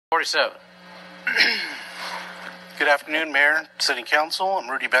47. Good afternoon, Mayor, City Council. I'm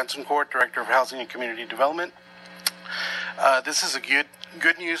Rudy Bensoncourt, Director of Housing and Community Development. This is a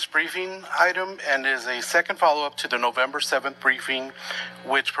good news briefing item and is a second follow-up to the November 7th briefing,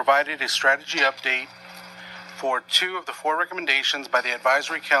 which provided a strategy update for 2 of the 4 recommendations by the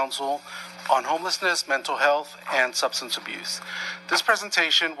Advisory Council on homelessness, mental health, and substance abuse. This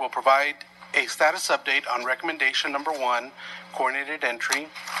presentation will provide a status update on recommendation number 1, coordinated entry,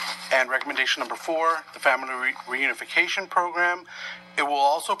 and recommendation number 4, the family reunification program. It will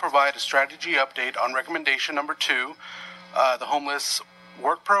also provide a strategy update on recommendation number 2, the homeless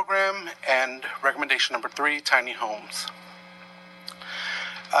work program, and recommendation number 3, tiny homes.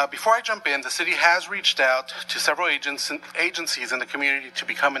 Before I jump in, the city has reached out to several agencies in the community to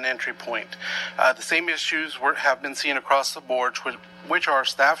become an entry point. The same issues have been seen across the board, which are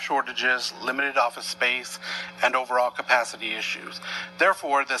staff shortages, limited office space, and overall capacity issues.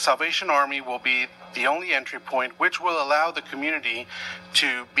 Therefore, the Salvation Army will be the only entry point, which will allow the community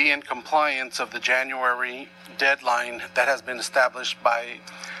to be in compliance of the January deadline that has been established by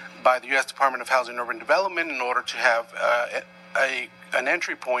the U.S. Department of Housing and Urban Development in order to have an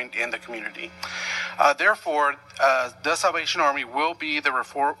entry point in the community. Therefore, the Salvation Army will be the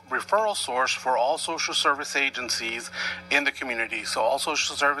referral source for all social service agencies in the community. So all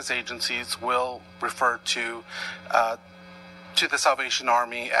social service agencies will refer to the Salvation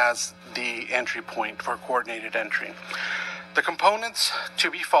Army as the entry point for coordinated entry. The components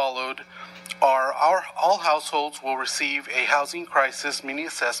to be followed are all households will receive a housing crisis mini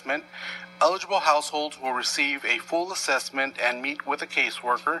assessment. Eligible households will receive a full assessment and meet with a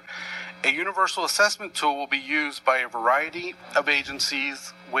caseworker. A universal assessment tool will be used by a variety of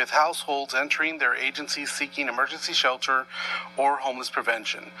agencies, with households entering their agencies seeking emergency shelter or homeless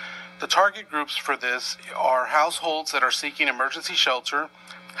prevention. The target groups for this are households that are seeking emergency shelter,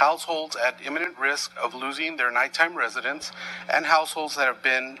 households at imminent risk of losing their nighttime residence, and households that have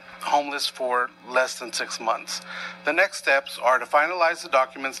been homeless for less than 6 months. The next steps are to finalize the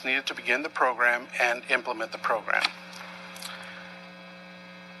documents needed to begin the program and implement the program.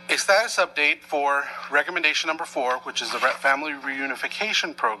 A status update for recommendation number 4, which is the family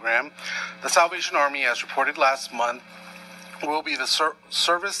reunification program. The Salvation Army, as reported last month, will be the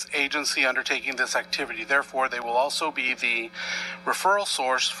service agency undertaking this activity. Therefore, they will also be the referral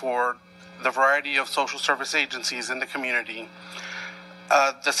source for the variety of social service agencies in the community.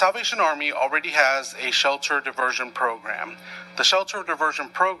 The Salvation Army already has a shelter diversion program. The shelter diversion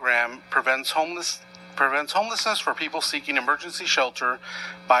program prevents homelessness for people seeking emergency shelter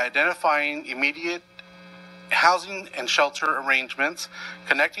by identifying immediate housing and shelter arrangements,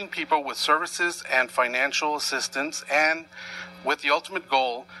 connecting people with services and financial assistance, and with the ultimate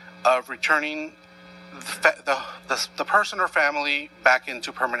goal of returning the person or family back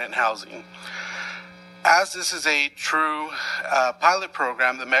into permanent housing. As this is a true pilot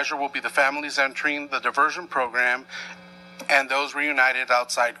program, the measure will be the families entering the diversion program and those reunited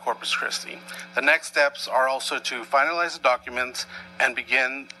outside Corpus Christi. The next steps are also to finalize the documents and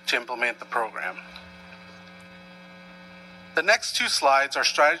begin to implement the program. The next 2 slides are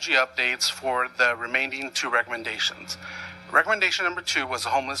strategy updates for the remaining 2 recommendations. Recommendation number 2 was a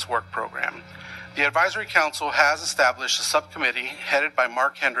homeless work program. The Advisory Council has established a subcommittee headed by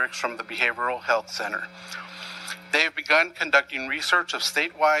Mark Hendricks from the Behavioral Health Center. They have begun conducting research of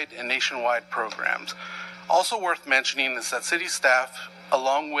statewide and nationwide programs. Also worth mentioning is that city staff,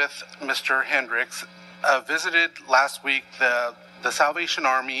 along with Mr. Hendricks, visited last week the Salvation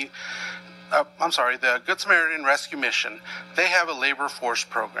Army the Good Samaritan Rescue Mission. They have a labor force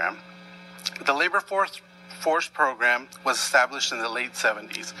program. The labor force program was established in the late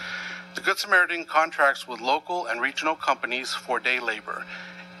 70s. The Good Samaritan contracts with local and regional companies for day labor.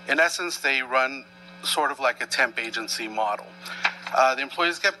 In essence, they run sort of like a temp agency model. The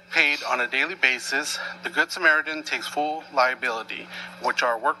employees get paid on a daily basis. The Good Samaritan takes full liability, which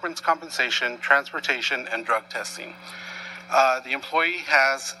are workman's compensation, transportation, and drug testing. The employee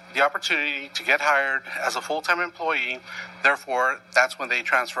has the opportunity to get hired as a full-time employee. Therefore, that's when they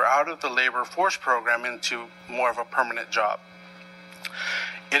transfer out of the labor force program into more of a permanent job.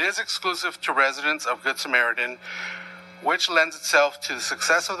 It is exclusive to residents of Good Samaritan, which lends itself to the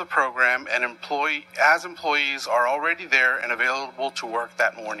success of the program, and employees are already there and available to work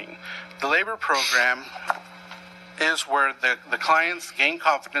that morning. The labor program is where the clients gain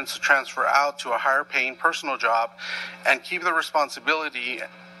confidence to transfer out to a higher paying personal job and keep the responsibility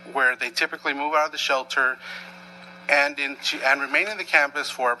where they typically move out of the shelter and remain in the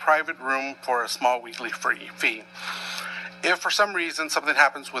campus for a private room for a small weekly fee. If for some reason something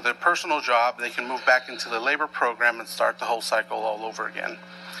happens with a personal job, they can move back into the labor program and start the whole cycle all over again.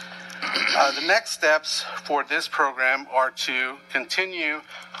 The next steps for this program are to continue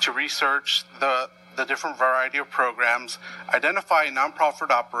to research the different variety of programs, identify a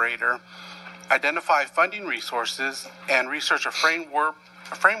nonprofit operator, identify funding resources, and research a framework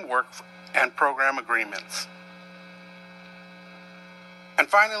and program agreements. And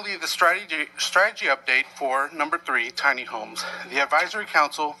finally, the strategy update for number 3, tiny homes. The Advisory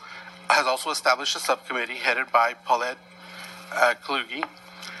Council has also established a subcommittee headed by Paulette Kluge.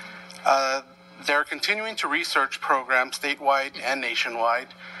 They're continuing to research programs statewide and nationwide.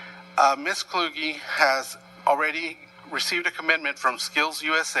 Ms. Kluge has already received a commitment from Skills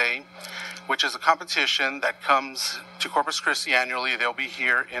USA, which is a competition that comes to Corpus Christi annually. They'll be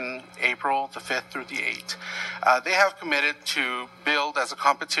here in April the 5th through the 8th. They have committed to build as a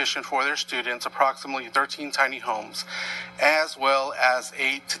competition for their students approximately 13 tiny homes, as well as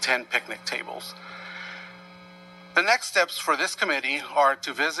 8 to 10 picnic tables. The next steps for this committee are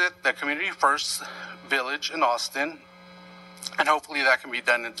to visit the Community First Village in Austin, and hopefully that can be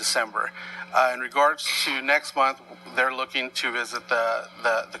done in December. In regards to next month, they're looking to visit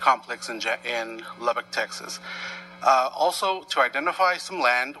the complex in Lubbock, Texas. Also, to identify some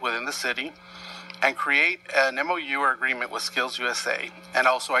land within the city and create an MOU or agreement with Skills USA, and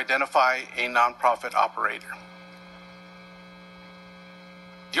also identify a nonprofit operator.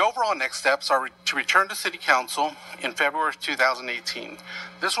 The overall next steps are to return to City Council in February of 2018.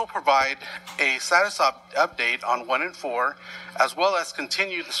 This will provide a status update on 1 and 4, as well as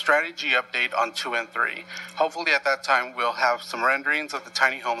continue the strategy update on 2 and 3. Hopefully at that time we'll have some renderings of the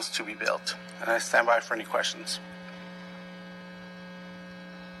tiny homes to be built. And I stand by for any questions.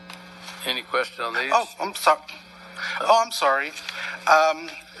 Any question on these? I'm sorry.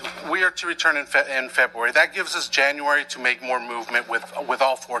 We are to return in February. That gives us January to make more movement with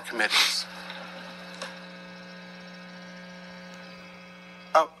all 4 committees.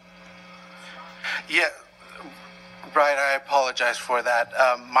 Oh, yeah, right. I apologize for that.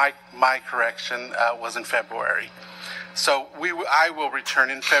 My correction was in February. So I will return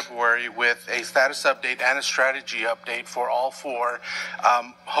in February with a status update and a strategy update for all 4.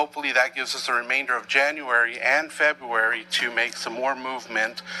 Hopefully that gives us the remainder of January and February to make some more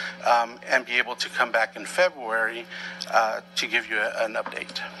movement and be able to come back in February to give you an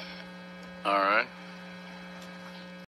update. All right.